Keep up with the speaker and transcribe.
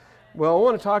Well, I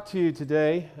want to talk to you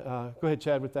today. Go ahead,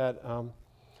 Chad, with that. I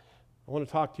want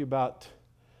to talk to you about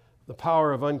the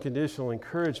power of unconditional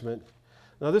encouragement.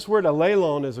 Now, this word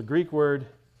alelon is a Greek word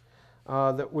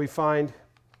that we find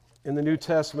in the New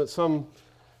Testament. Some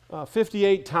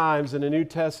 58 times in the New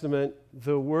Testament,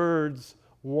 the words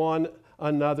one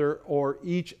another or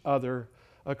each other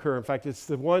occur. In fact, it's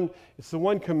the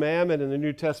one commandment in the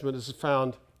New Testament that's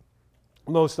found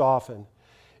most often,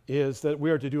 is that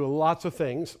we are to do lots of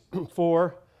things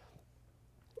for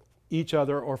each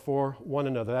other or for one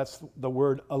another. That's the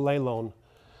word alelon.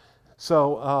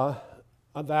 So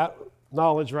that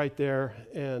knowledge right there,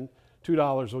 and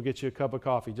 $2 will get you a cup of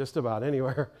coffee just about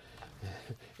anywhere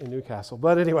in Newcastle.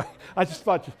 But anyway, I just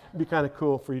thought it'd be kind of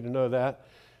cool for you to know that.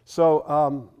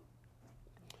 So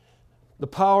the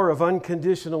power of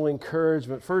unconditional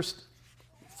encouragement. 1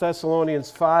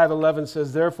 Thessalonians 5:11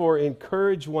 says, "Therefore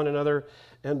encourage one another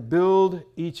and build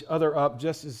each other up,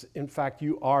 just as in fact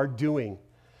you are doing."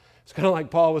 It's kind of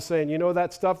like Paul was saying, you know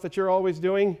that stuff that you're always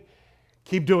doing?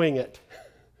 Keep doing it.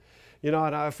 You know,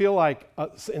 and I feel like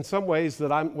in some ways that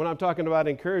when I'm talking about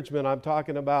encouragement, I'm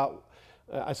talking about,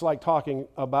 it's like talking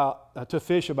about, to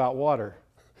fish about water.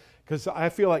 Because I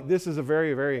feel like this is a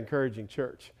very, very encouraging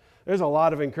church. There's a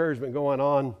lot of encouragement going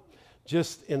on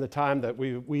just in the time that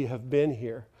we have been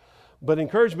here. But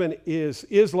encouragement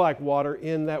is like water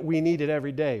in that we need it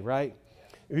every day, right?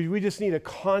 We just need a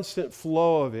constant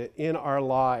flow of it in our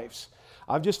lives.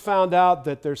 I've just found out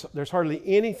that there's hardly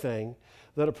anything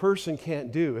that a person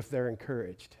can't do if they're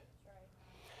encouraged.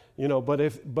 You know, but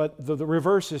the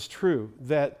reverse is true,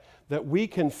 that we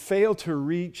can fail to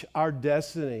reach our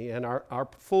destiny and our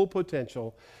full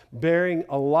potential, bearing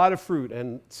a lot of fruit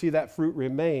and see that fruit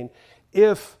remain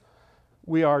if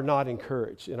we are not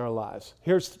encouraged in our lives.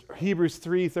 Here's Hebrews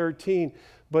 3:13.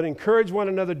 "But encourage one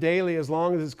another daily as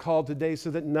long as it's called today,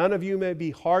 so that none of you may be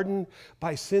hardened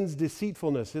by sin's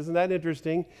deceitfulness." Isn't that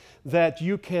interesting? That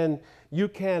you can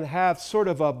have sort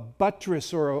of a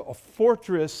buttress or a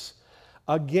fortress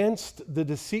against the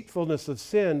deceitfulness of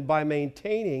sin by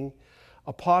maintaining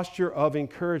a posture of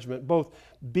encouragement, both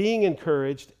being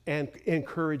encouraged and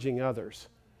encouraging others.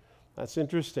 That's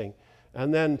interesting.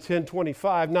 And then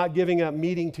 10:25, "Not giving up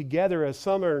meeting together as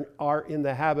some are in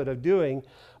the habit of doing,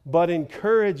 but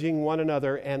encouraging one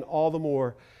another, and all the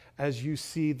more as you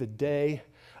see the day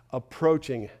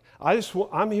approaching."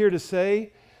 I'm here to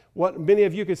say what many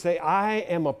of you could say, I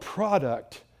am a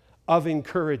product of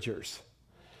encouragers.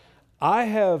 I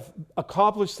have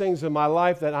accomplished things in my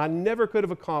life that I never could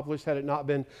have accomplished had it not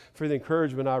been for the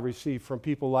encouragement I received from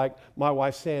people like my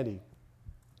wife, Sandy.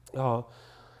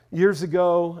 Years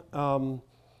ago,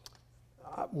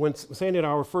 when Sandy and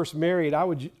I were first married, I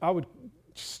would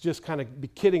just kind of be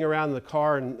kidding around in the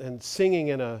car and singing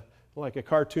in a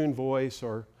cartoon voice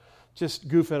or just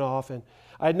goofing off. And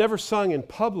I had never sung in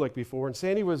public before. And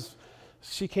Sandy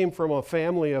she came from a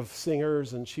family of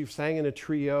singers, and she sang in a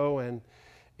trio.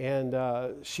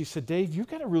 And she said, "Dave, you've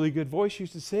got a really good voice. You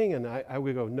should sing." And I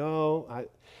would go, "No,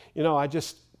 I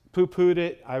just poo-pooed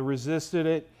it. I resisted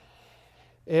it."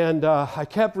 And I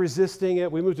kept resisting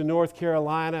it. We moved to North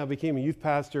Carolina. I became a youth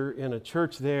pastor in a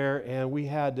church there, and we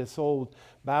had this old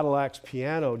battle axe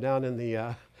piano down in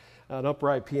an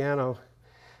upright piano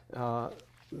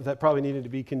that probably needed to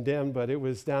be condemned, but it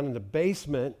was down in the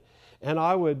basement. And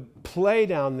I would play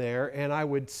down there, and I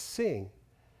would sing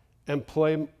and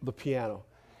play the piano.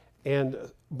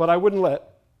 But I wouldn't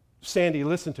let Sandy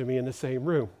listen to me in the same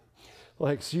room.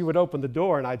 Like, she would open the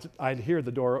door, and I'd hear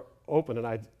the door open, and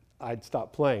I'd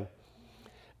stop playing.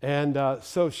 And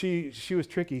so she was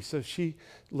tricky. So she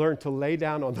learned to lay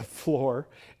down on the floor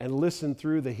and listen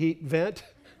through the heat vent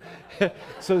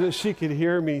so that she could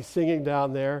hear me singing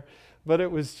down there. But it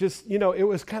was just, it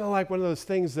was kind of like one of those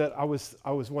things that I was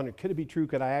wondering, could it be true?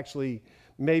 Could I actually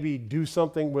maybe do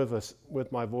something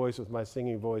with my voice, with my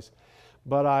singing voice?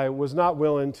 But I was not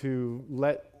willing to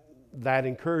let that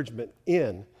encouragement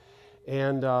in.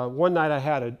 And one night I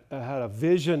had a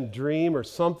vision, dream, or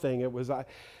something.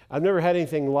 I've never had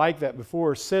anything like that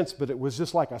before or since, but it was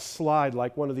just like a slide,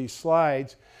 like one of these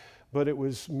slides, but it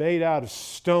was made out of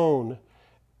stone.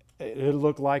 It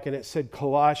looked like, and it said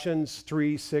Colossians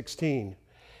 3:16.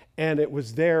 And it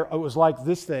was there, it was like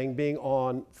this thing being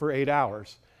on for 8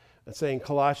 hours and saying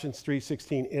Colossians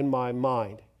 3:16 in my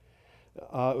mind.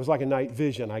 It was like a night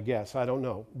vision, I guess. I don't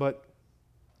know. But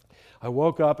I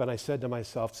woke up and I said to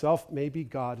myself, maybe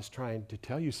God is trying to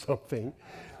tell you something.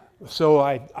 So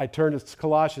I turned to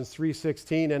Colossians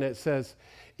 3:16, and it says,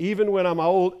 "Even when I'm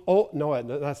old," no,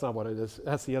 that's not what it is.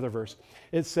 That's the other verse.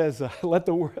 It says, let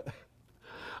the word,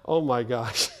 oh my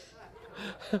gosh.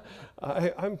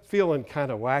 I'm feeling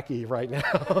kind of wacky right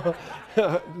now.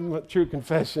 True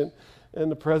confession in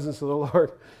the presence of the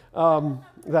Lord.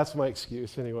 That's my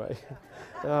excuse anyway.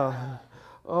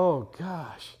 Oh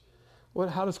gosh.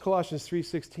 How does Colossians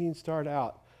 3:16 start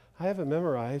out? I haven't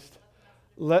memorized.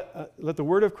 Let the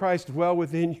word of Christ dwell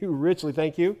within you richly.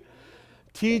 Thank you.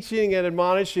 Teaching and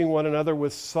admonishing one another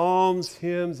with psalms,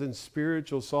 hymns, and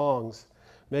spiritual songs,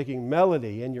 making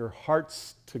melody in your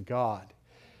hearts to God.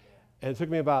 And it took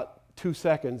me about 2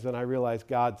 seconds, and I realized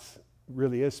God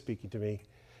really is speaking to me.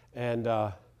 And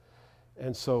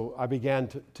so I began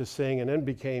to sing, and then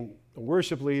became a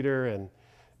worship leader,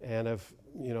 and have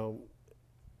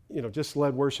just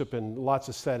led worship in lots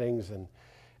of settings, and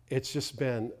it's just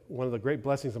been one of the great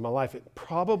blessings of my life. It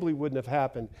probably wouldn't have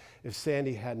happened if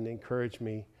Sandy hadn't encouraged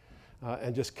me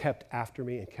and just kept after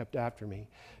me and kept after me.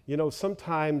 You know,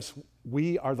 sometimes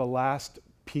we are the last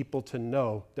people to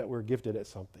know that we're gifted at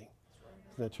something.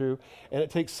 Isn't that true? And it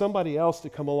takes somebody else to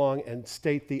come along and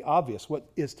state the obvious. What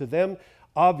is to them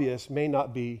obvious may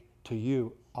not be to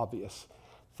you obvious.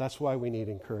 That's why we need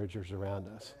encouragers around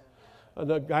us.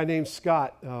 A guy named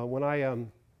Scott, when I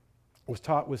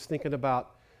was thinking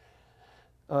about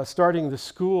starting the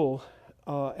school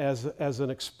as an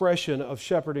expression of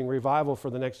shepherding revival for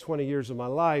the next 20 years of my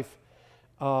life,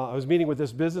 I was meeting with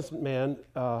this businessman,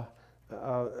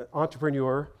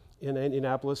 entrepreneur in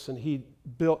Indianapolis, and he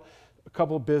built a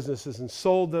couple of businesses and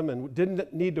sold them and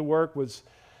didn't need to work, was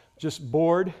just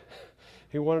bored.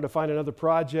 He wanted to find another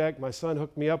project. My son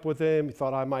hooked me up with him. He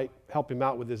thought I might help him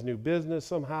out with his new business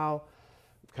somehow,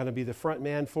 kind of be the front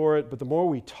man for it. But the more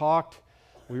we talked,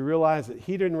 we realized that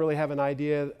he didn't really have an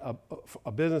idea,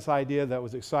 a business idea that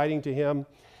was exciting to him.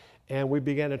 And we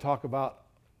began to talk about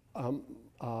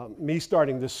me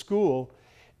starting this school.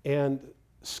 And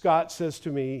Scott says to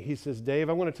me, he says, Dave,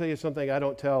 I want to tell you something I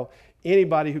don't tell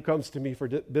anybody who comes to me for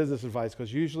business advice,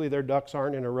 because usually their ducks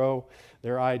aren't in a row,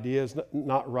 their ideas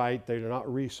not right, they're not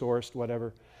resourced,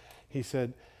 whatever. He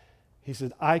said,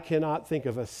 I cannot think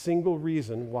of a single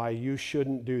reason why you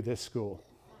shouldn't do this school.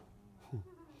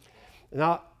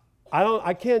 Now,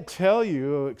 I can't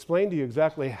explain to you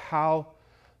exactly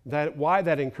why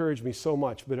that encouraged me so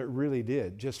much, but it really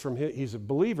did. Just from he's a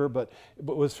believer, but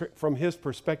was from his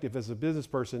perspective as a business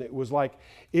person, it was like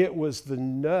it was the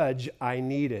nudge I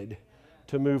needed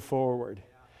to move forward.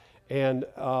 And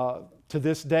to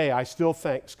this day, I still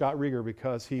thank Scott Rieger,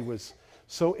 because he was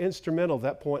so instrumental at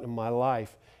that point in my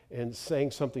life in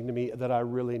saying something to me that I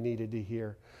really needed to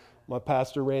hear. My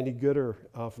pastor, Randy Gooder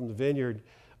from the Vineyard,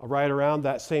 right around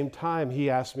that same time, he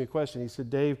asked me a question. He said,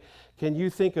 Dave, can you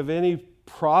think of any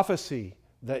prophecy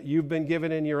that you've been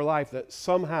given in your life that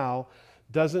somehow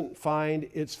doesn't find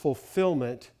its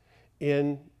fulfillment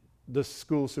in the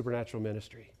school of supernatural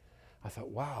ministry? I thought,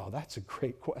 wow, that's a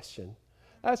great question.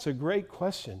 That's a great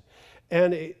question.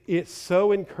 And it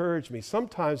so encouraged me.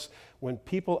 Sometimes when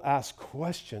people ask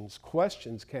questions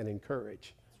can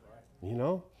encourage. That's right. You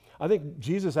know? I think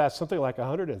Jesus asked something like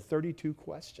 132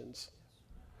 questions.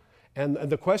 And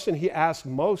the question he asked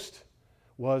most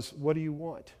was, what do you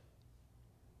want?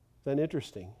 Isn't that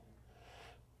interesting?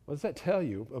 What does that tell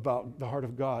you about the heart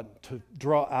of God, to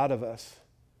draw out of us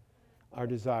our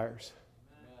desires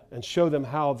and show them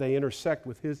how they intersect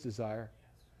with his desire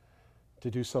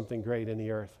to do something great in the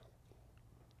earth?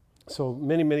 So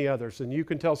many, many others. And you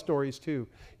can tell stories too.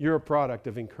 You're a product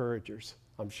of encouragers,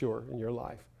 I'm sure, in your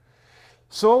life.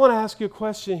 So I want to ask you a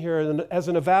question here as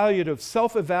an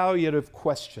self-evaluative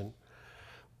question.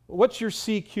 What's your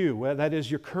CQ? Well, that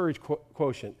is your courage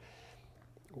quotient.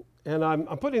 And I'm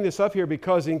putting this up here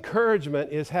because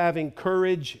encouragement is having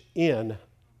courage in,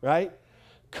 right?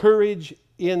 Courage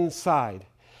inside.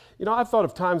 You know, I've thought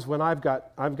of times when I've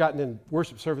gotten in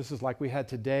worship services like we had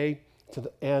today,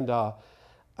 and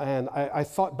I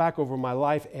thought back over my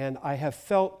life, and I have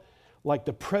felt like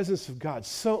the presence of God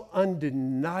so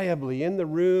undeniably in the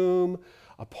room,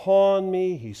 upon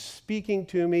me. He's speaking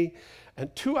to me.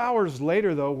 And 2 hours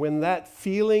later, though, when that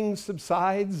feeling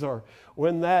subsides, or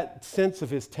when that sense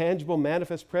of his tangible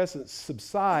manifest presence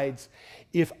subsides,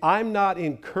 if I'm not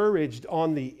encouraged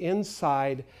on the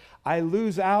inside, I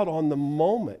lose out on the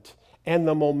moment and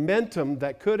the momentum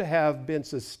that could have been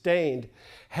sustained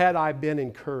had I been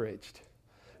encouraged.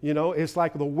 You know, it's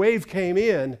like the wave came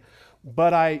in,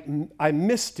 but I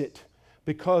missed it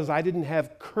because I didn't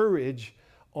have courage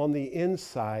on the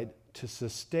inside to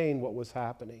sustain what was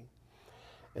happening.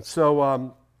 And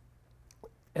so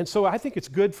I think it's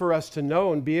good for us to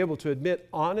know and be able to admit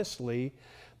honestly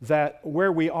that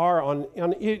where we are on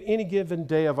any given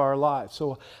day of our lives.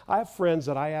 So I have friends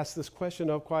that I ask this question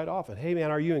of quite often. Hey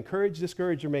man, are you encouraged,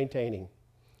 discouraged, or maintaining?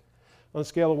 on a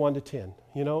scale of 1 to 10.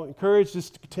 Encouraged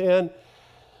is 10,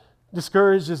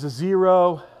 discouraged is a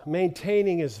 0,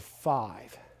 maintaining is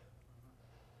 5.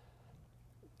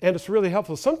 And it's really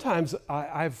helpful. Sometimes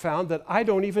I've found that I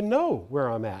don't even know where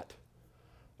I'm at.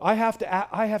 I have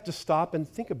to stop and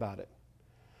think about it.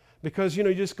 Because,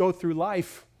 you just go through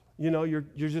life, you're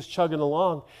just chugging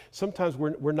along. Sometimes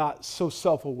we're not so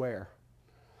self-aware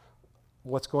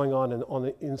what's going on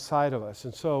the inside of us.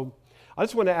 And so I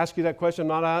just want to ask you that question.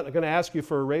 I'm not going to ask you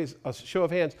for a show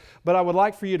of hands, but I would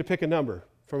like for you to pick a number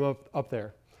from up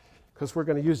there, because we're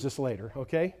going to use this later,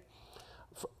 okay?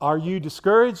 Are you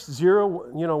discouraged?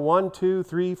 0, 1, 2,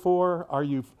 3, 4.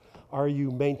 Are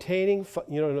you maintaining,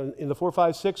 in the 4,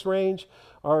 5, 6 range?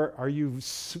 Are you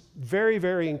very,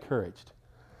 very encouraged?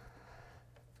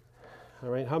 All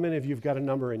right, how many of you have got a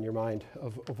number in your mind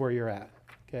of where you're at?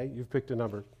 Okay, you've picked a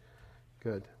number.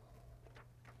 Good.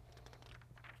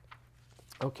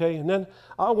 Okay, and then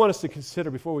I want us to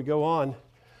consider before we go on,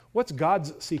 what's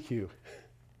God's CQ?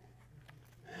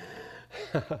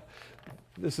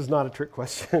 This is not a trick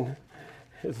question.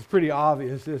 It's pretty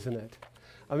obvious, isn't it?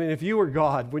 I mean, if you were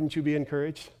God, wouldn't you be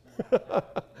encouraged?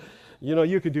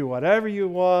 You could do whatever you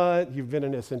want. You've been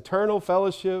in this internal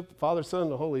fellowship, Father, Son,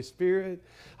 and the Holy Spirit.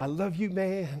 I love you,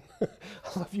 man.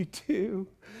 I love you too.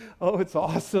 Oh, it's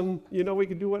awesome. We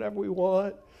can do whatever we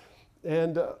want.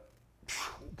 And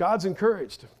God's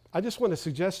encouraged. I just want to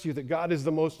suggest to you that God is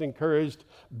the most encouraged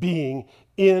being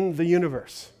in the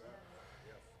universe.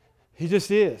 He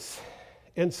just is.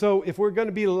 And so if we're going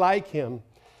to be like him,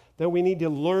 then we need to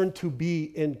learn to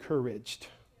be encouraged,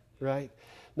 right?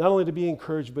 Not only to be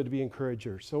encouraged, but to be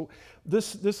encouragers. So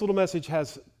this little message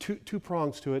has two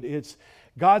prongs to it. It's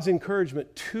God's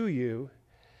encouragement to you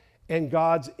and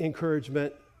God's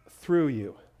encouragement through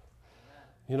you.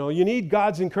 You need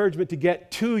God's encouragement to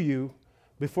get to you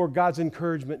before God's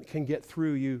encouragement can get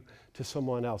through you to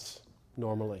someone else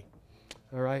normally.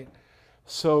 All right?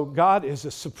 So God is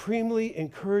a supremely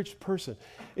encouraged person.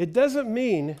 It doesn't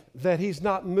mean that he's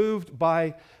not moved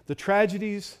by the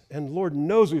tragedies, and Lord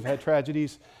knows we've had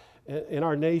tragedies in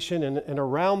our nation and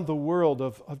around the world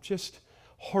of just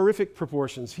horrific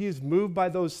proportions. He is moved by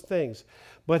those things.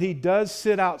 But he does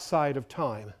sit outside of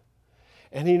time.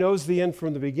 And he knows the end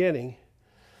from the beginning.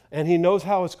 And he knows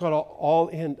how it's going to all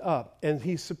end up. And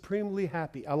he's supremely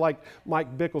happy. I like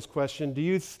Mike Bickle's question. Do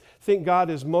you think God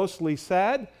is mostly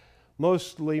sad,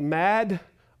 mostly mad,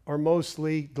 or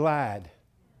mostly glad?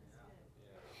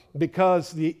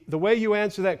 Because the way you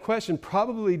answer that question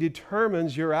probably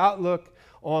determines your outlook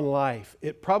on life.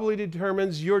 It probably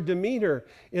determines your demeanor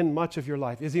in much of your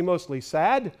life. Is he mostly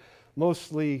sad,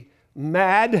 mostly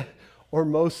mad, or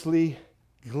mostly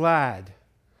glad?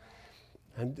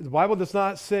 And the Bible does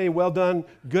not say, well done,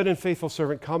 good and faithful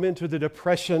servant, come into the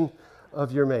depression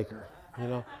of your Maker.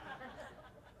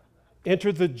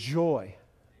 Enter the joy.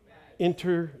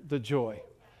 Enter the joy.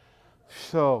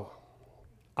 So,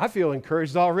 I feel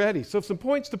encouraged already. So some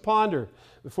points to ponder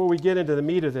before we get into the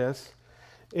meat of this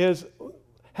is,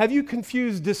 have you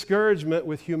confused discouragement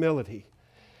with humility?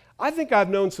 I think I've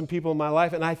known some people in my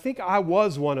life, and I think I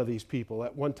was one of these people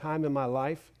at one time in my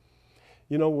life,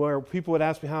 where people would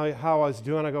ask me how I was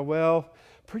doing. I go, well,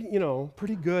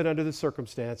 pretty good under the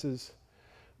circumstances.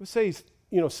 I would say,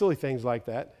 silly things like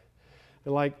that.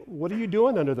 And like, what are you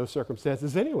doing under those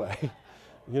circumstances anyway?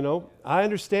 I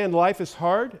understand life is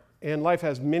hard and life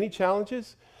has many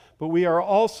challenges, but we are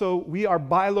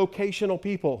bilocational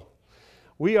people.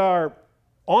 We are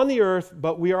on the earth,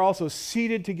 but we are also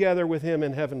seated together with him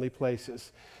in heavenly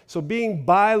places. So being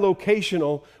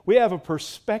bilocational, we have a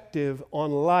perspective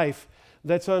on life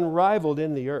that's unrivaled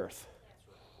in the earth.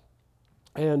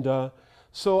 And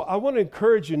so I want to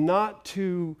encourage you not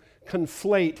to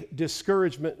conflate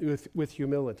discouragement with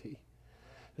humility.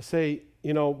 To say,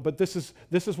 but this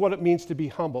is what it means to be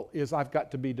humble, is I've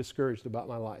got to be discouraged about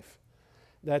my life.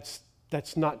 That's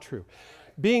not true.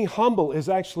 Being humble is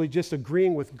actually just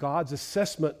agreeing with God's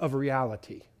assessment of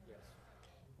reality.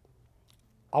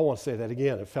 I want to say that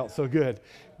again. It felt so good.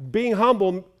 Being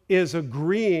humble is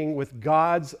agreeing with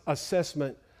God's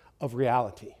assessment of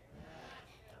reality.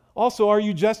 Also, are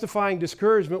you justifying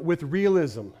discouragement with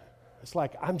realism? It's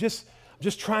like, I'm just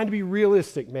trying to be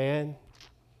realistic, man.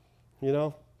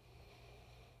 Well,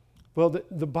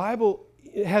 the Bible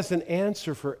has an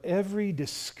answer for every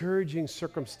discouraging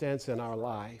circumstance in our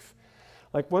life.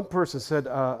 Like one person said,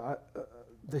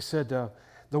 the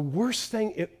worst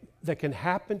thing that can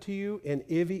happen to you in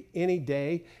any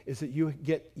day is that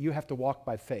you have to walk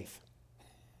by faith.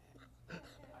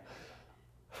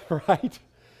 Right?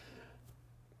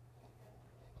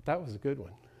 That was a good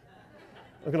one.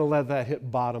 I'm going to let that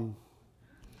hit bottom.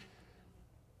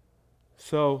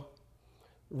 So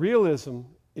realism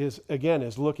is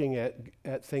looking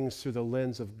at things through the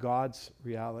lens of God's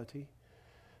reality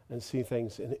and see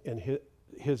things in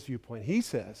his viewpoint. He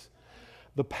says,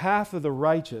 the path of the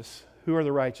righteous, who are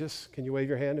the righteous? Can you wave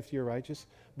your hand if you're righteous?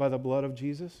 By the blood of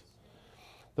Jesus.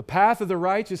 The path of the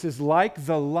righteous is like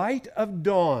the light of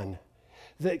dawn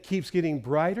that keeps getting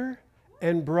brighter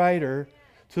and brighter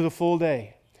to the full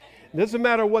day. It doesn't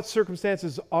matter what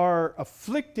circumstances are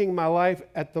afflicting my life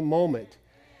at the moment.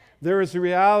 There is a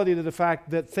reality to the fact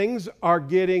that things are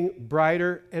getting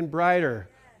brighter and brighter.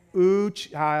 Ooh,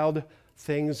 child,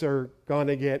 things are going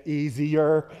to get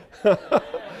easier.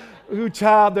 Ooh,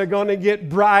 child, they're going to get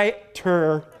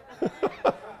brighter.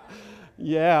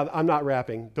 Yeah, I'm not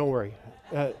rapping. Don't worry.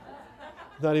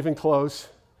 Not even close.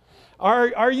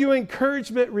 Are you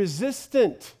encouragement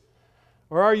resistant?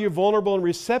 Or are you vulnerable and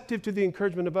receptive to the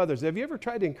encouragement of others? Have you ever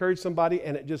tried to encourage somebody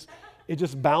and it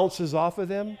just bounces off of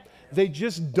them? They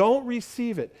just don't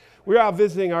receive it. We were out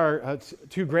visiting our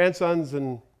two grandsons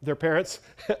and their parents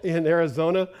in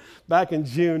Arizona back in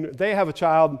June. They have a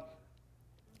child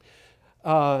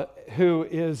who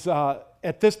is,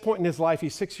 at this point in his life,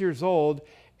 he's 6 years old,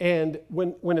 and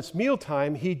when it's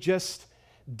mealtime, he just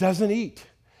doesn't eat.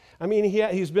 I mean,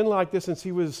 he's been like this since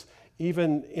he was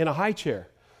even in a high chair.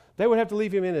 They would have to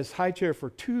leave him in his high chair for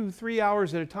 2-3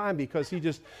 hours at a time because he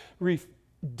just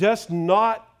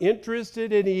not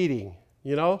interested in eating,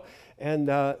 you know. And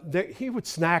he would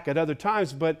snack at other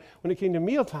times, but when it came to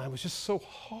mealtime, it was just so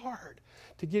hard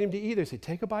to get him to eat. They say,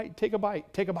 take a bite, take a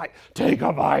bite, take a bite, take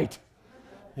a bite,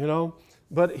 you know.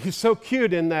 But he's so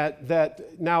cute in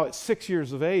that now at 6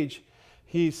 years of age,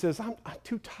 he says, I'm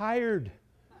too tired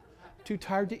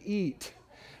to eat.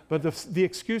 But the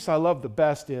excuse I love the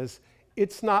best is,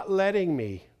 it's not letting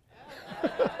me.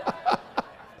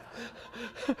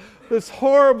 This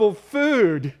horrible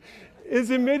food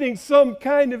is emitting some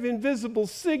kind of invisible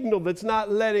signal that's not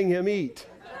letting him eat.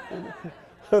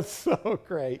 That's so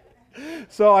great.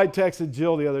 So I texted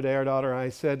Jill the other day, our daughter, and I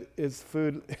said, is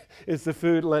the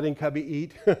food letting Cubby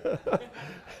eat?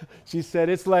 She said,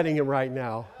 it's letting him right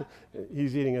now.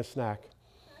 He's eating a snack.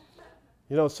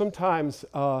 You know, sometimes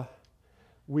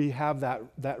we have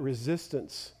that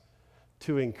resistance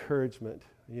to encouragement,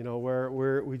 you know,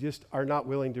 where we just are not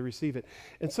willing to receive it.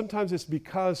 And sometimes it's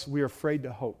because we're afraid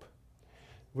to hope.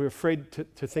 We're afraid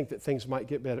to think that things might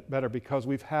get better because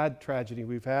we've had tragedy,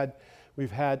 we've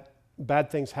had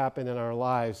bad things happen in our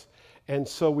lives. And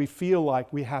so we feel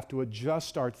like we have to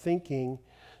adjust our thinking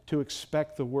to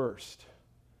expect the worst,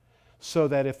 so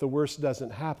that if the worst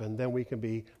doesn't happen, then we can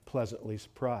be pleasantly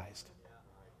surprised,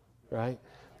 right?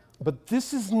 But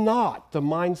this is not the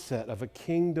mindset of a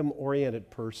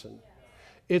kingdom-oriented person.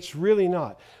 It's really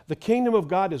not. The kingdom of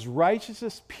God is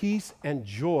righteousness, peace, and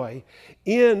joy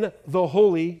in the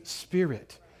Holy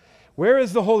Spirit. Where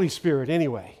is the Holy Spirit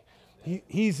anyway?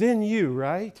 He's in you,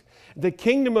 right? The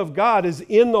kingdom of God is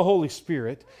in the Holy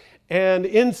Spirit, and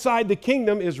inside the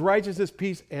kingdom is righteousness,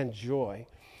 peace, and joy.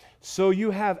 So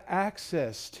you have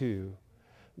access to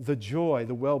the joy,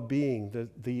 the well-being,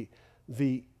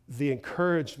 the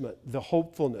encouragement, the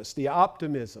hopefulness, the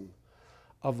optimism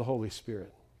of the Holy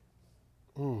Spirit.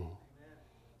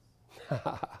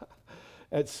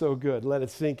 That's so good. Let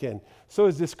it sink in. So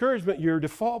is discouragement your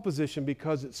default position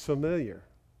because it's familiar?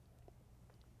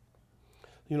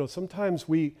 You know, sometimes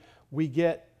we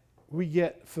get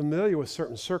familiar with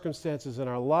certain circumstances in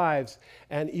our lives,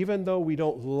 and even though we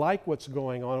don't like what's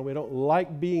going on, we don't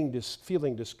like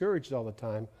feeling discouraged all the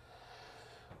time,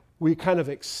 we kind of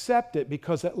accept it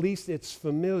because at least it's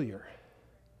familiar.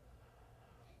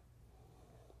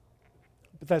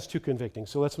 But that's too convicting,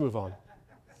 so let's move on.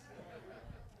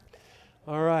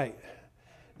 All right.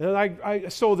 Now, I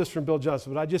stole this from Bill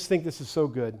Johnson, but I just think this is so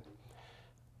good.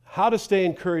 How to stay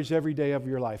encouraged every day of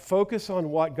your life. Focus on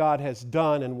what God has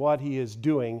done and what He is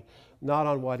doing, not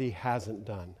on what He hasn't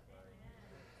done.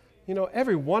 You know,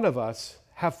 every one of us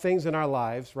have things in our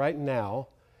lives right now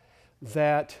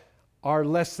that are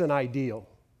less than ideal,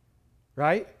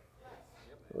 right?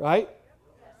 Right?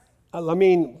 I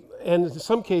mean, and in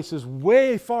some cases,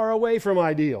 way far away from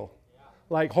ideal,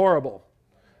 like horrible.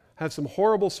 Have some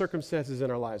horrible circumstances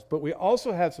in our lives, but we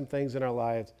also have some things in our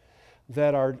lives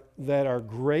that are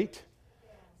great,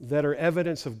 that are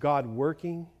evidence of God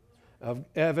working, of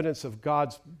evidence of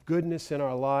God's goodness in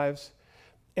our lives,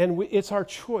 and it's our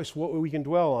choice what we can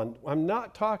dwell on. I'm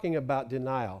not talking about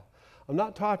denial. I'm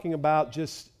not talking about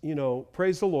just, you know,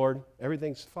 praise the Lord,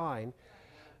 everything's fine.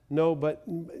 No, but,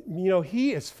 you know,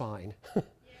 He is fine.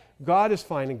 God is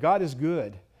fine, and God is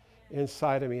good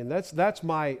inside of me. And that's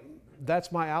my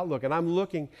That's my outlook. And I'm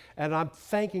looking and I'm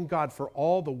thanking God for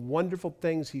all the wonderful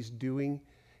things he's doing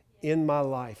in my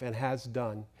life and has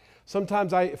done.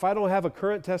 Sometimes if I don't have a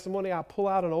current testimony, I pull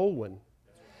out an old one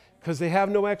because they have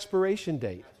no expiration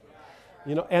date.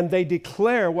 And they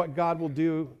declare what God will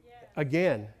do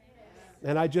again.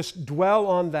 And I just dwell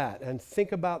on that and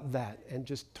think about that and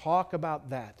just talk about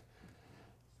that.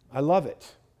 I love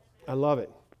it. I love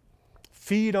it.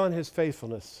 Feed on his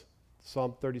faithfulness,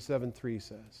 Psalm 37:3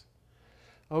 says.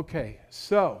 Okay,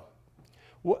 so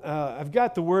I've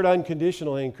got the word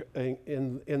unconditional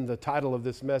in the title of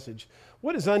this message.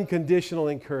 What is unconditional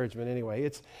encouragement anyway?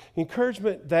 It's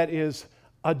encouragement that is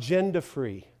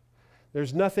agenda-free.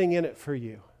 There's nothing in it for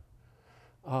you.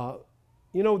 I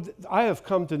have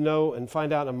come to know and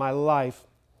find out in my life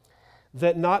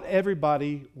that not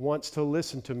everybody wants to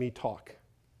listen to me talk.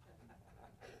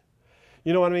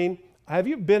 You know what I mean? Have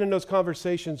you been in those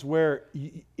conversations where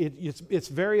it's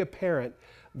very apparent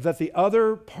that the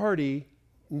other party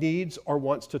needs or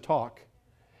wants to talk,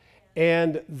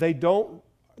 and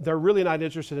they're really not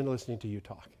interested in listening to you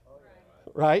talk,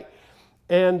 right?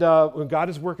 And God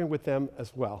is working with them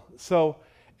as well. So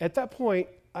at that point,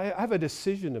 I have a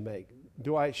decision to make.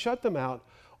 Do I shut them out,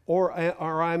 or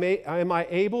am I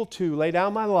able to lay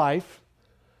down my life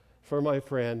for my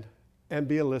friend and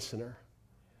be a listener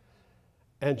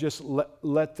and just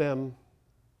let them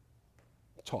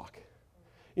talk?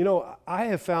 I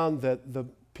have found that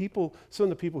some of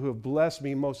the people who have blessed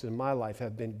me most in my life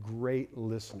have been great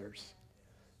listeners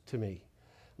to me.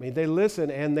 I mean, they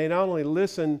listen, and they not only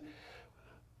listen,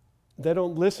 they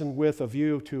don't listen with a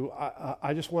view to,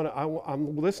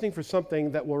 I'm listening for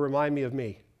something that will remind me of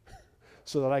me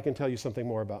so that I can tell you something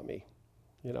more about me.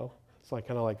 It's kind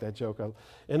of like that joke of,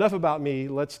 enough about me,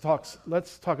 let's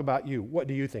talk about you. What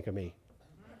do you think of me?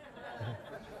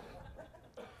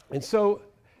 And so,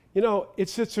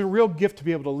 it's a real gift to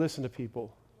be able to listen to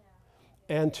people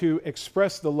and to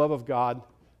express the love of God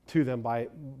to them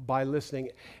by listening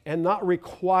and not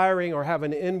requiring or have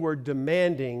an inward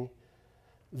demanding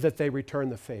that they return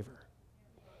the favor.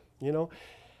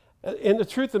 And the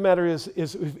truth of the matter is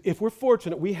if we're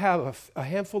fortunate, we have a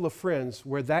handful of friends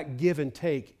where that give and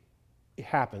take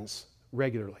happens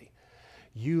regularly.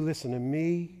 You listen to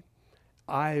me,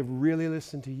 I really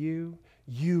listen to you,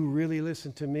 you really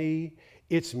listen to me.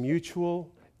 It's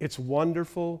mutual, it's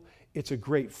wonderful, it's a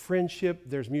great friendship,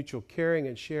 there's mutual caring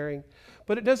and sharing,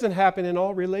 but it doesn't happen in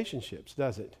all relationships,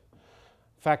 does it?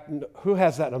 In fact, who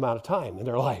has that amount of time in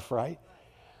their life, right?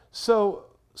 So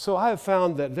I have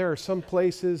found that there are some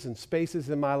places and spaces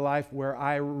in my life where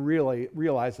I really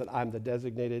realize that I'm the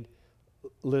designated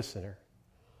listener.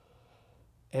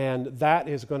 And that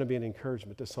is going to be an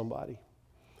encouragement to somebody.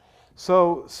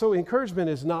 So encouragement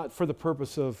is not for the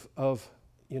purpose of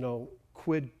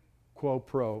quid quo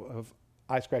pro, of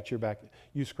I scratch your back,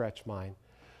 you scratch mine.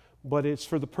 But it's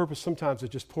for the purpose sometimes of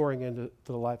just pouring into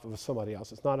the life of somebody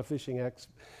else. It's not a fishing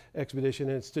expedition,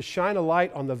 and it's to shine a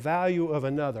light on the value of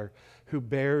another who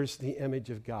bears the image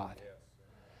of God.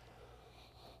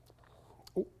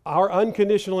 Our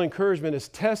unconditional encouragement is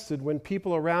tested when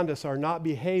people around us are not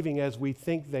behaving as we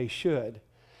think they should.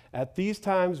 At these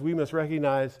times, we must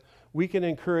recognize we can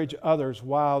encourage others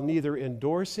while neither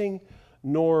endorsing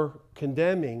nor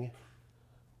condemning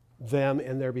them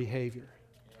in their behavior.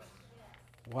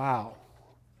 Wow.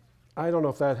 I don't know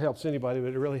if that helps anybody,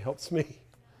 but it really helps me.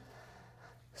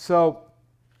 So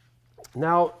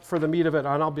now for the meat of it,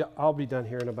 and I'll be done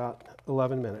here in about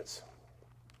 11 minutes.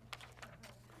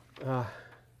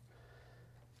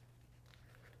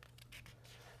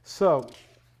 So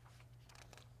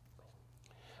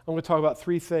I'm going to talk about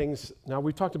three things. Now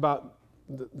we've talked about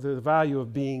the value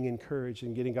of being encouraged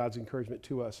and getting God's encouragement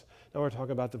to us. Now we're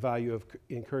talking about the value of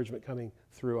encouragement coming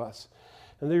through us.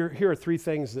 And here are three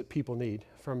things that people need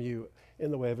from you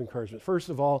in the way of encouragement. First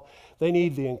of all, they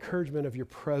need the encouragement of your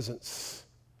presence.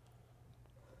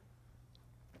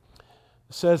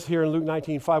 It says here in Luke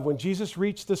 19:5, when Jesus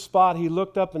reached the spot, he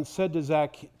looked up and said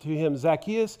to him,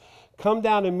 Zacchaeus, come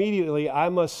down immediately. I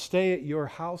must stay at your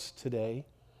house today.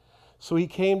 So he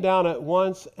came down at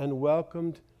once and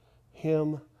welcomed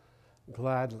him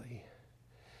gladly.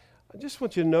 I just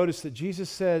want you to notice that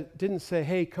Jesus didn't say,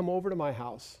 hey, come over to my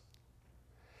house.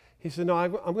 He said, no,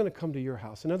 I'm going to come to your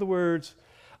house. In other words,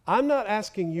 I'm not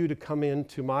asking you to come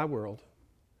into my world.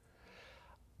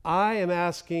 I am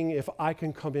asking if I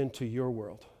can come into your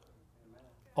world.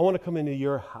 I want to come into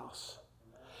your house.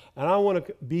 And I want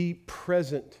to be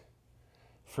present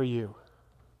for you.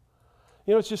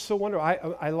 It's just so wonderful.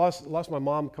 I lost my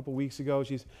mom a couple weeks ago.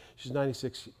 She's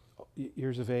 96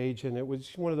 years of age, and it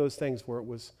was one of those things where it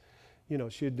was,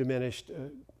 she had diminished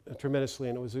tremendously,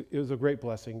 and it was a great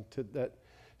blessing that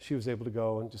she was able to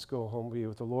go and just go home and be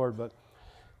with the Lord. But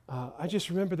I just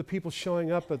remember the people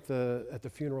showing up at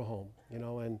the funeral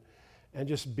home, and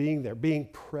just being there, being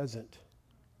present.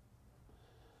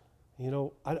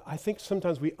 I think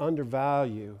sometimes we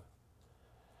undervalue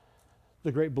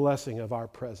the great blessing of our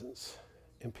presence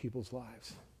in people's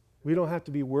lives. We don't have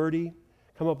to be wordy,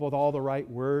 come up with all the right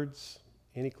words,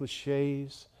 any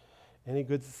cliches, any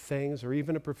good things, or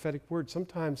even a prophetic word.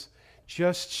 Sometimes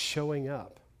just showing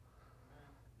up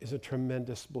is a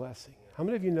tremendous blessing. How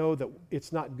many of you know that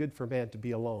it's not good for man to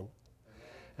be alone?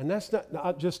 And that's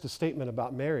not just a statement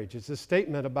about marriage. It's a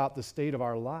statement about the state of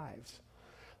our lives.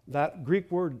 That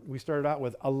Greek word we started out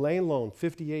with, aleilon,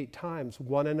 58 times,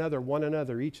 one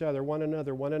another, each other, one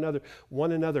another, one another,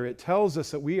 one another. It tells us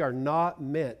that we are not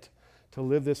meant to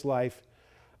live this life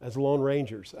as lone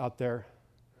rangers out there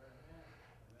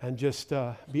and just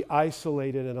be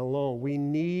isolated and alone. We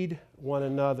need one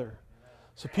another.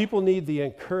 So people need the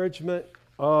encouragement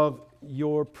of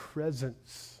your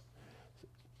presence.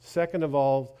 Second of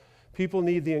all, people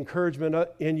need the encouragement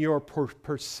in your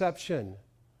perception.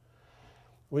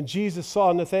 When Jesus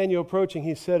saw Nathanael approaching,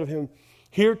 he said of him,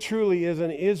 "Here truly is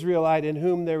an Israelite in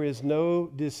whom there is no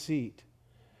deceit."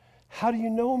 "How do you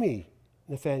know me?"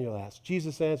 Nathanael asked.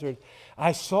 Jesus answered,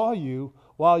 "I saw you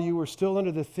while you were still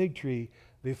under the fig tree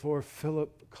before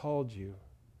Philip called you."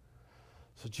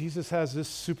 So Jesus has this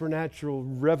supernatural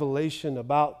revelation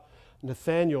about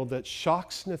Nathanael that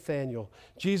shocks Nathanael.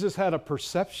 Jesus had a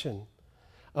perception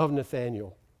of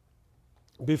Nathanael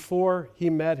before he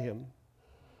met him.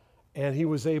 And he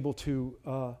was able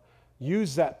to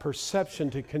use that perception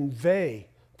to convey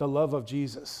the love of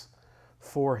Jesus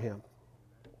for him.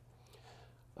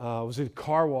 I was at a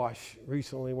car wash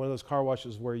recently, one of those car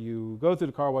washes where you go through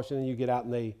the car wash and then you get out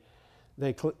and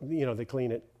they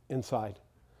clean it inside,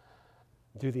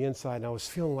 do the inside. And I was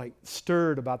feeling like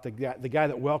stirred about the guy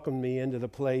that welcomed me into the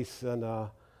place, and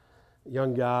a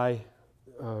young guy,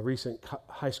 recent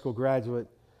high school graduate.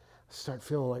 I started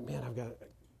feeling like, man, I've got a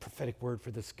prophetic word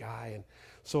for this guy. And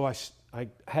so I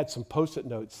had some Post-it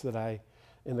notes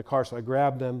in the car, so I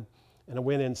grabbed them and I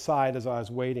went inside as I was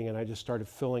waiting, and I just started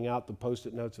filling out the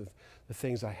Post-it notes of the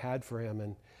things I had for him.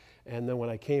 And then when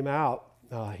I came out,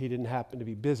 he didn't happen to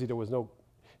be busy. There was no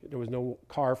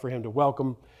car for him to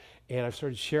welcome, and I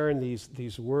started sharing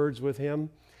these words with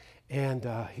him, and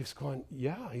he was going,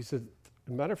 yeah. He said,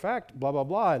 matter of fact, blah, blah,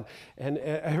 blah. And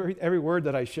every word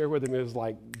that I shared with him, it was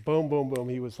like boom, boom, boom.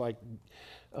 He was like,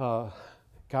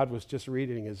 God was just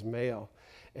reading his mail.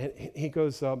 And he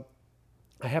goes,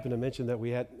 I happened to mention that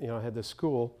I had this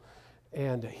school,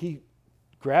 and he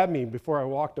grabbed me before I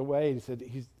walked away. He said,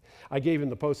 I gave him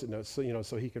the Post-it notes,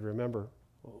 so he could remember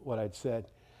what I'd said.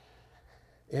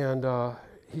 And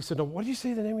he said, "No, what did you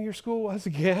say the name of your school was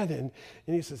again?"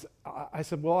 And he says, I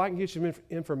said, "Well, I can get you some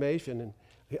information." And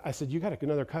I said, "You got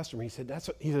another customer." He said,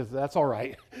 "That's all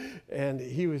right." And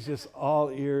he was just all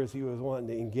ears. He was wanting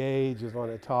to engage. He was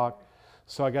wanting to talk.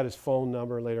 So I got his phone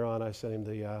number. Later on, I sent him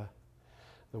the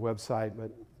website.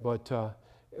 But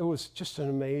it was just an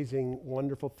amazing,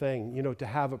 wonderful thing, to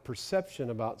have a perception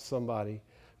about somebody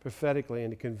prophetically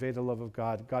and to convey the love of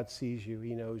God. God sees you.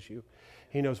 He knows you.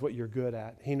 He knows what you're good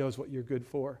at. He knows what you're good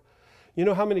for. You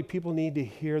know how many people need to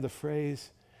hear the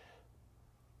phrase,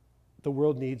 "The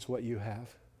world needs what you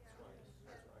have"?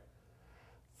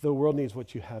 The world needs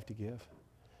what you have to give.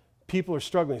 People are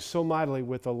struggling so mightily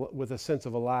with a sense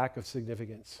of a lack of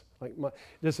significance. Like, it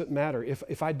doesn't matter.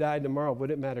 If I died tomorrow,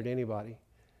 would it matter to anybody?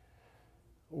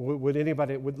 Would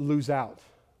anybody lose out?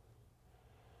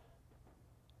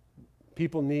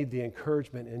 People need the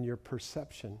encouragement in your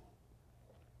perception.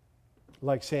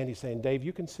 Like Sandy saying, "Dave,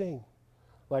 you can sing."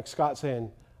 Like Scott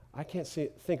saying, "I can't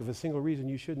think of a single reason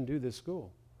you shouldn't do this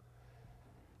school."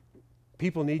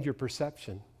 People need your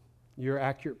perception, your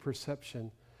accurate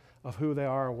perception of who they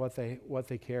are and what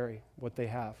they carry, what they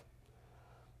have.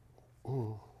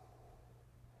 We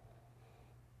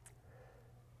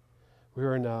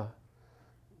were in a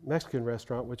Mexican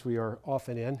restaurant, which we are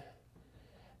often in.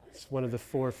 It's one of the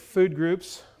 4 food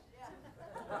groups.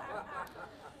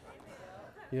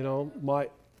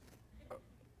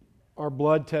 Our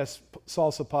blood tests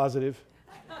salsa positive.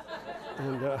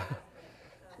 And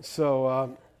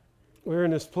so we were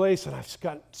in this place, and I just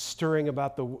got stirring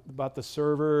about the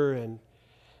server, and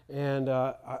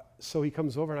so he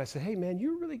comes over, and I said, "Hey, man,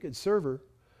 you're a really good server."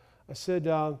 I said,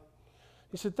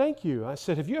 he said, "Thank you." I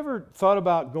said, "Have you ever thought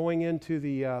about going into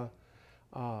the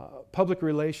public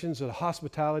relations or the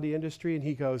hospitality industry?" And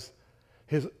he goes,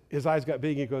 his eyes got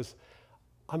big. He goes,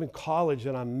 "I'm in college,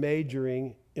 and I'm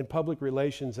majoring in public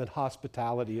relations and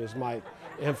hospitality is my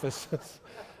emphasis.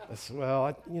 I said, well,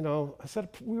 I said,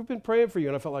 we've been praying for you.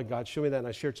 And I felt like God showed me that. And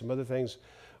I shared some other things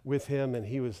with him. And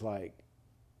he was like,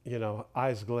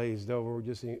 eyes glazed over. We're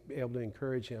just able to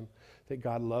encourage him that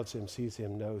God loves him, sees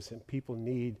him, knows him. People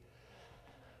need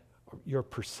your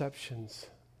perceptions.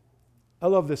 I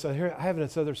love this. I have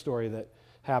this other story that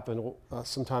happened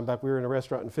some time back. We were in a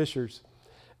restaurant in Fishers.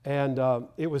 And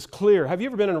it was clear. Have you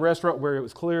ever been in a restaurant where it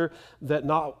was clear that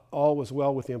not all was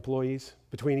well with the employees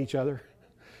between each other?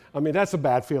 I mean, that's a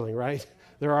bad feeling, right?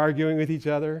 They're arguing with each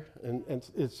other, and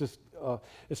it's just,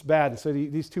 it's bad. And so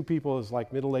these two people, is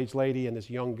like middle-aged lady and this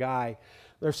young guy,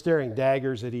 they're staring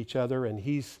daggers at each other, and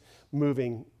he's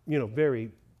moving,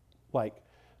 very like,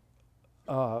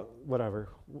 whatever,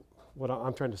 what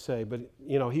I'm trying to say. But,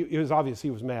 it was obvious he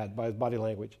was mad by his body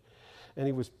language. And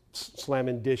he was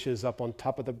slamming dishes up on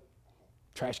top of the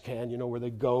trash can, where they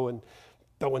go, and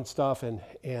throwing stuff. And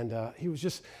he was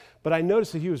just, but I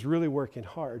noticed that he was really working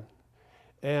hard.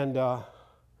 And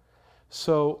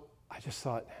so I just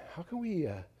thought, how can we,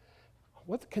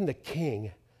 what can the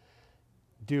king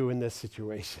do in this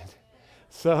situation?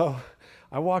 So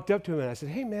I walked up to him and I said,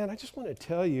 hey man, I just want to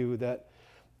tell you that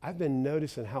I've been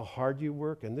noticing how hard you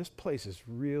work, and this place is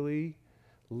really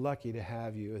lucky to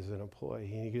have you as an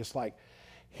employee. And he just like,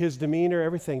 his demeanor,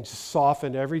 everything just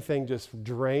softened, everything just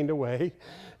drained away.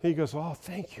 He goes, oh,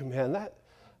 thank you, man. That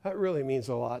really means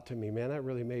a lot to me, man. That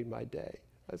really made my day.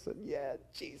 I said, yeah,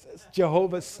 Jesus,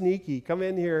 Jehovah Sneaky, come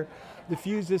in here,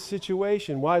 diffuse this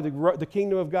situation. Why? The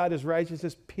kingdom of God is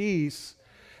righteousness, peace,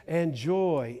 and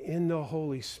joy in the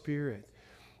Holy Spirit.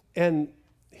 And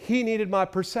he needed my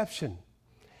perception.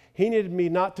 He needed me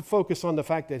not to focus on the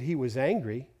fact that he was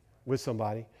angry with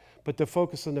somebody, but to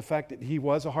focus on the fact that he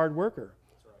was a hard worker.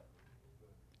 That's right.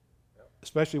 Yep.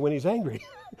 Especially when he's angry.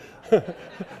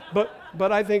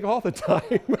 but I think all the time.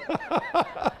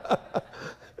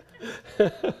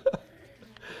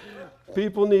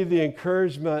 People need the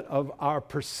encouragement of our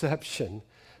perception.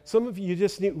 Some of you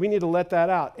we need to let that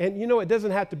out. And it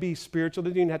doesn't have to be spiritual. It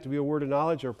doesn't even have to be a word of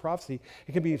knowledge or a prophecy.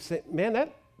 It can be, man,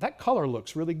 that color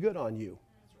looks really good on you.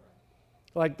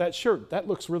 Like that shirt, that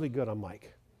looks really good on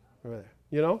Mike. Right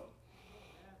there.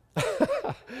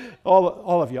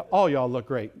 all of you, all y'all look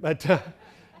great. But,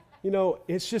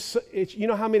 it's just,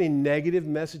 how many negative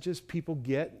messages people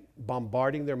get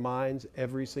bombarding their minds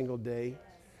every single day?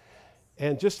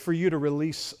 And just for you to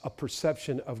release a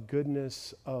perception of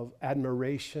goodness, of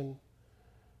admiration,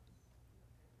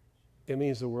 it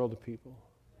means the world to people.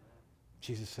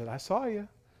 Jesus said, I saw you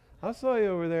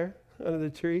over there under the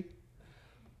tree.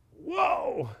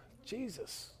 Whoa,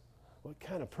 Jesus, what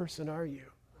kind of person are you?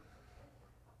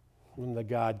 I'm the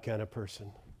God kind of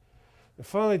person. And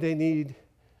finally, they need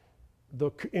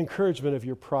the encouragement of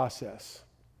your process.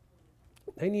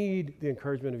 They need the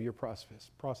encouragement of your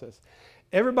process.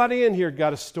 Everybody in here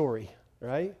got a story,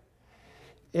 right?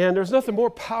 And there's nothing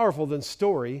more powerful than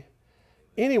story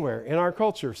anywhere in our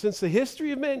culture. Since the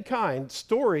history of mankind,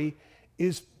 story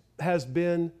has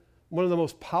been one of the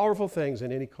most powerful things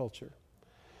in any culture.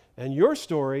 And your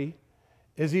story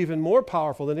is even more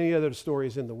powerful than any other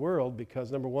stories in the world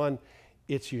because, number one,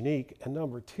 it's unique, and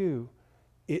number two,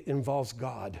 it involves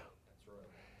God. That's right.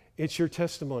 It's your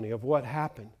testimony of what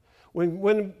happened.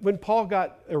 When Paul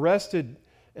got arrested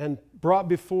and brought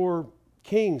before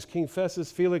kings, King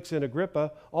Festus, Felix, and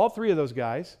Agrippa, all three of those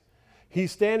guys,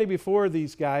 he's standing before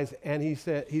these guys, and he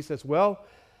says, well,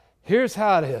 here's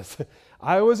how it is.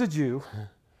 I was a Jew,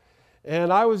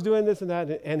 and I was doing this and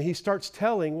that, and he starts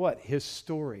telling what? His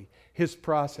story, his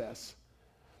process.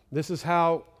 This is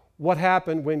what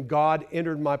happened when God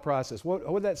entered my process.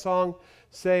 What would that song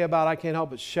say about I can't help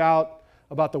but shout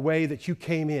about the way that you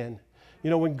came in?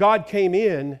 When God came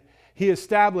in, he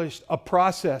established a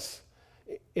process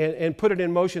and put it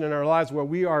in motion in our lives where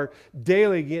we are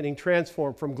daily getting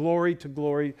transformed from glory to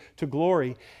glory to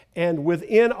glory. And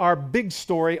within our big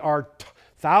story are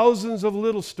thousands of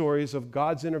little stories of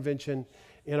God's intervention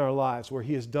in our lives where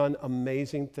he has done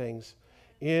amazing things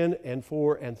in and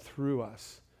for and through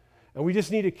us. And we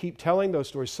just need to keep telling those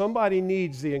stories. Somebody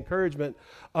needs the encouragement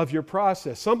of your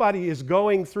process. Somebody is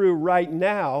going through right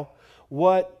now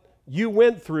what you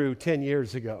went through 10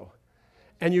 years ago.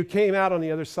 And you came out on the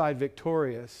other side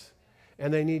victorious.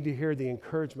 And they need to hear the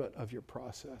encouragement of your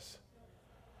process.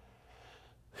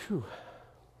 Whew.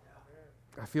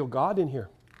 I feel God in here.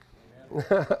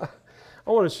 I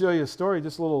want to show you a story,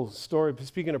 just a little story.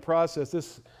 Speaking of process,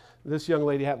 this young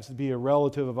lady happens to be a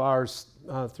relative of ours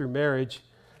through marriage.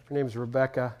 Her name is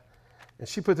Rebecca. And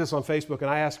she put this on Facebook, and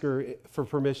I asked her for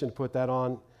permission to put that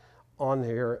on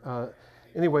here.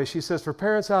 Anyway, she says, for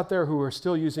parents out there who are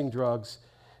still using drugs,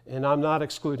 and I'm not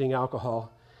excluding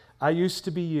alcohol. I used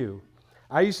to be you.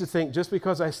 I used to think just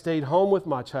because I stayed home with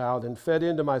my child and fed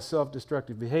into my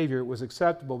self-destructive behavior, it was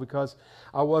acceptable because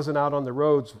I wasn't out on the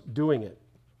roads doing it.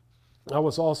 I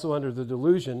was also under the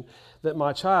delusion that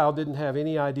my child didn't have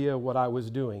any idea what I was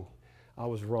doing. I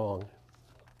was wrong.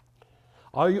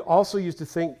 I also used to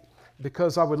think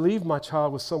because I would leave my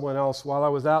child with someone else while I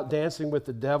was out dancing with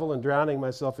the devil and drowning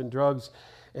myself in drugs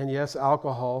and, yes,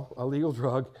 alcohol, a legal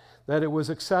drug, that it was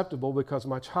acceptable because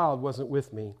my child wasn't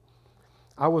with me.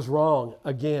 I was wrong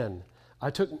again.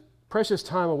 I took precious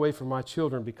time away from my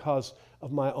children because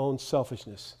of my own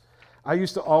selfishness. I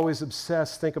used to always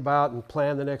obsess, think about, and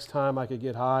plan the next time I could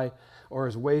get high or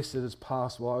as wasted as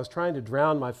possible. I was trying to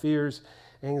drown my fears,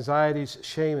 anxieties,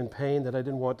 shame, and pain that I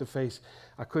didn't want to face.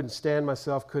 I couldn't stand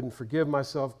myself, couldn't forgive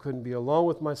myself, couldn't be alone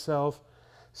with myself.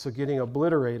 So getting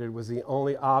obliterated was the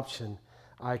only option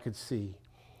I could see.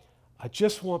 I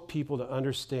just want people to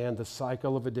understand the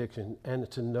cycle of addiction and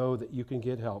to know that you can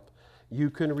get help. You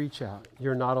can reach out.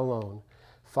 You're not alone.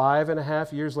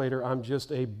 5.5 years later, I'm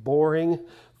just a boring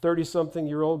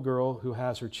 30-something-year-old girl who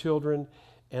has her children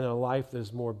and a life that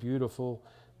is more beautiful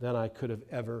than I could have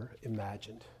ever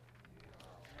imagined.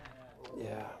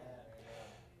 Yeah.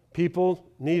 People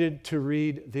needed to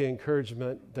read the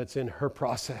encouragement that's in her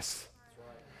process.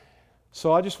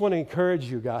 So I just want to encourage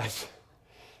you guys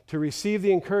to receive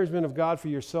the encouragement of God for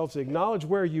yourselves, to acknowledge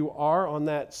where you are on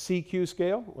that CQ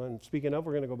scale. And speaking of,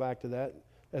 we're going to go back to that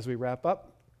as we wrap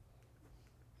up.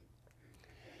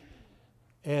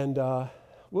 And,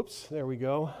 there we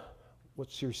go.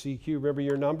 What's your CQ? Remember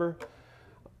your number?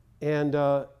 And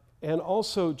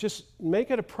also just make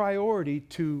it a priority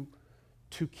to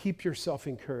keep yourself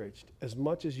encouraged as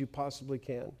much as you possibly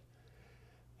can.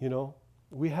 You know,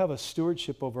 we have a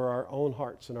stewardship over our own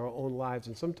hearts and our own lives,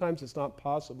 and sometimes it's not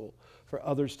possible for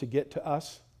others to get to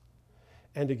us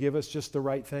and to give us just the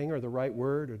right thing or the right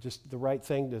word or just the right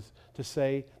thing to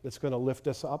say that's going to lift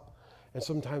us up. And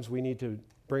sometimes we need to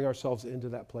bring ourselves into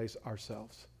that place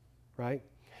ourselves, right?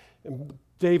 And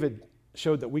David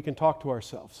showed that we can talk to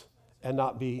ourselves and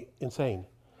not be insane,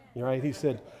 right? He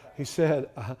said,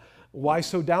 why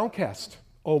so downcast,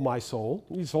 O my soul?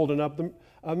 He's holding up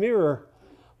a mirror.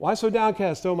 Why so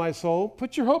downcast, O my soul?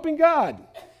 Put your hope in God.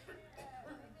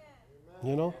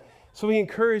 You know? So he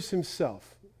encouraged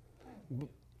himself.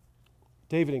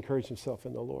 David encouraged himself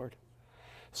in the Lord.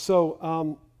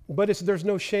 So, but there's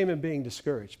no shame in being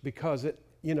discouraged because it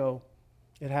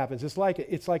happens. It's like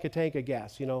a tank of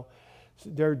gas, you know.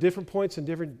 There are different points in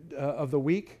different of the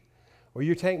week where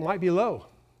your tank might be low.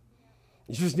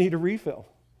 You just need a refill.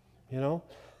 You know,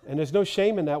 and there's no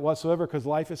shame in that whatsoever because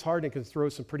life is hard and can throw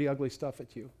some pretty ugly stuff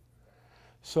at you.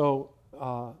 So,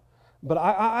 but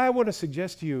I want to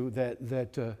suggest to you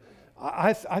that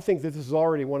I think that this is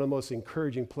already one of the most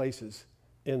encouraging places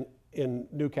in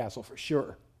Newcastle for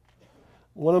sure.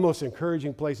 One of the most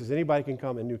encouraging places anybody can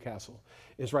come in Newcastle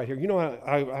is right here. You know,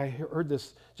 I heard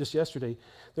this just yesterday.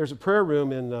 There's a prayer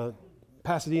room in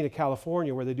Pasadena,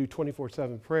 California, where they do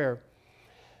 24/7 prayer,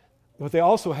 but they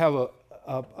also have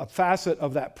a facet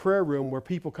of that prayer room where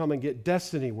people come and get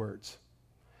destiny words.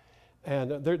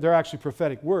 And they're actually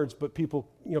prophetic words, but people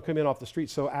come in off the street.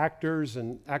 So actors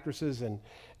and actresses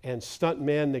and stunt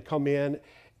men, they come in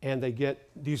and they get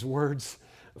these words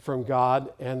from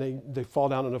God and they fall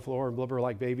down on the floor and blubber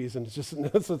like babies. And it's just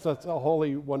it's a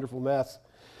holy, wonderful mess.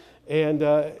 And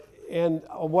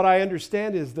what I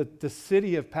understand is that the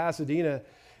city of Pasadena,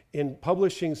 in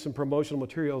publishing some promotional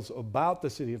materials about the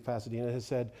city of Pasadena, has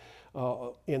said,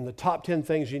 in the top 10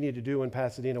 things you need to do in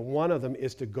Pasadena, one of them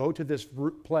is to go to this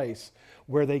place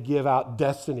where they give out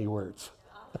destiny words.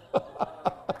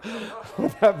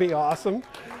 Would that be awesome?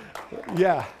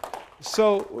 Yeah.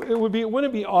 So wouldn't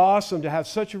it be awesome to have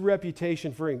such a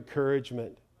reputation for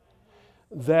encouragement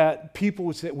that people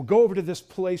would say, well, go over to this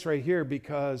place right here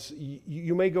because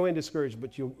you may go in discouraged,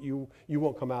 but you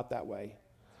won't come out that way.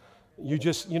 You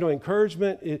just,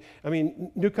 encouragement,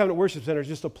 New Covenant Worship Center is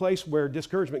just a place where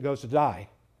discouragement goes to die.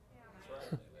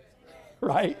 Yeah.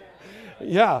 Right?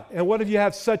 Yeah. And what if you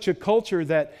have such a culture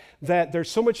that there's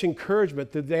so much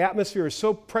encouragement, that the atmosphere is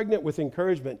so pregnant with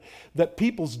encouragement that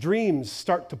people's dreams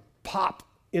start to pop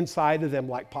inside of them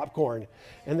like popcorn.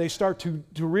 And they start to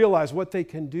realize what they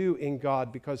can do in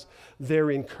God because they're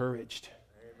encouraged.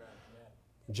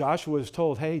 Amen. Joshua was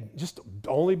told, hey, just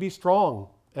only be strong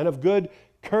and of good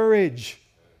courage.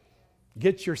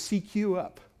 Get your CQ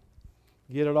up.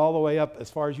 Get it all the way up as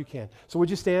far as you can. So would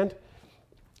you stand?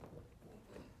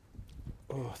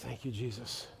 Oh, thank you,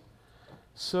 Jesus.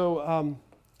 So I'm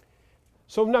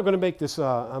not going to make this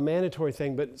a mandatory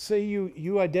thing, but say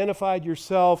you identified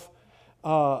yourself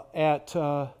at,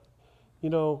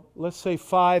 let's say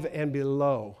 5 and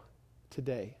below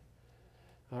today.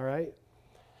 All right?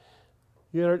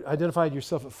 You identified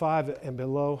yourself at 5 and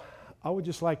below. I would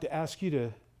just like to ask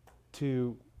you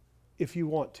to, if you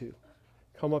want to,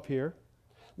 come up here.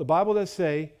 The Bible does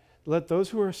say, let those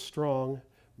who are strong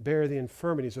bear the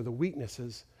infirmities or the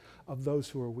weaknesses of those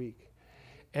who are weak.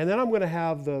 And then I'm going to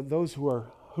have those who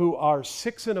are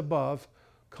 6 and above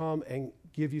come and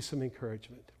give you some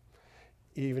encouragement.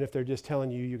 Even if they're just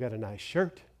telling you got a nice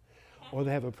shirt, or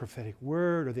they have a prophetic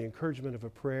word, or the encouragement of a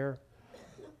prayer.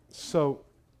 So,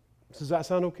 does that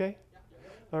sound okay?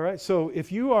 All right. So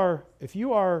if you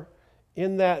are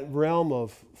in that realm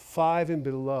of 5 and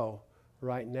below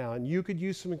right now, and you could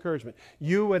use some encouragement,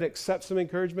 you would accept some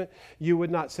encouragement. You would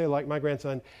not say like my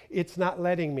grandson, "It's not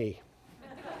letting me."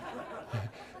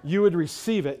 You would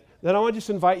receive it. Then I want to just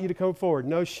invite you to come forward.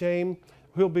 No shame.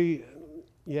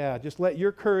 Just let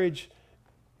your courage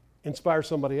inspire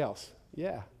somebody else.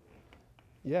 Yeah.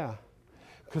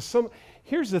 Because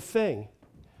here's the thing.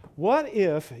 What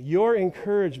if your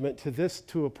encouragement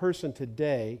to a person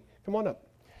today, come on up.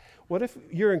 What if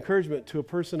your encouragement to a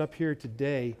person up here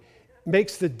today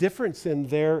makes the difference in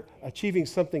their achieving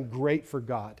something great for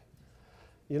God?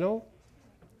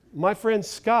 My friend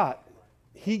Scott,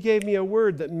 he gave me a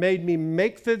word that made me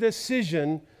make the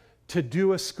decision to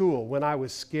do a school when I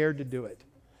was scared to do it.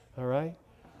 All right?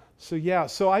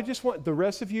 So I just want the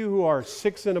rest of you who are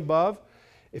 6 and above,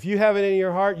 if you have it in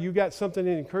your heart, you got something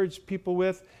to encourage people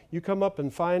with, you come up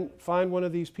and find one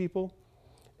of these people,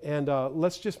 and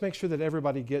let's just make sure that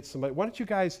everybody gets somebody. Why don't you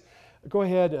guys go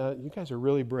ahead? You guys are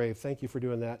really brave. Thank you for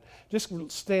doing that.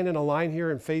 Just stand in a line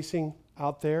here and facing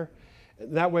out there.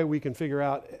 That way we can figure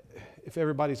out if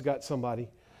everybody's got somebody.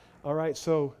 All right,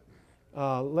 so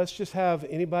let's just have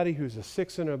anybody who's a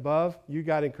 6 and above. You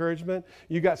got encouragement.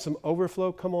 You got some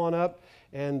overflow. Come on up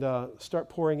and start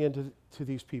pouring into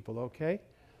these people, okay?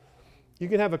 You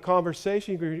can have a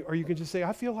conversation, or you can just say,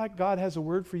 "I feel like God has a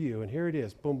word for you," and here it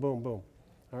is. Boom, boom, boom.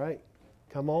 All right?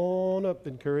 Come on up,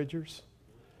 encouragers.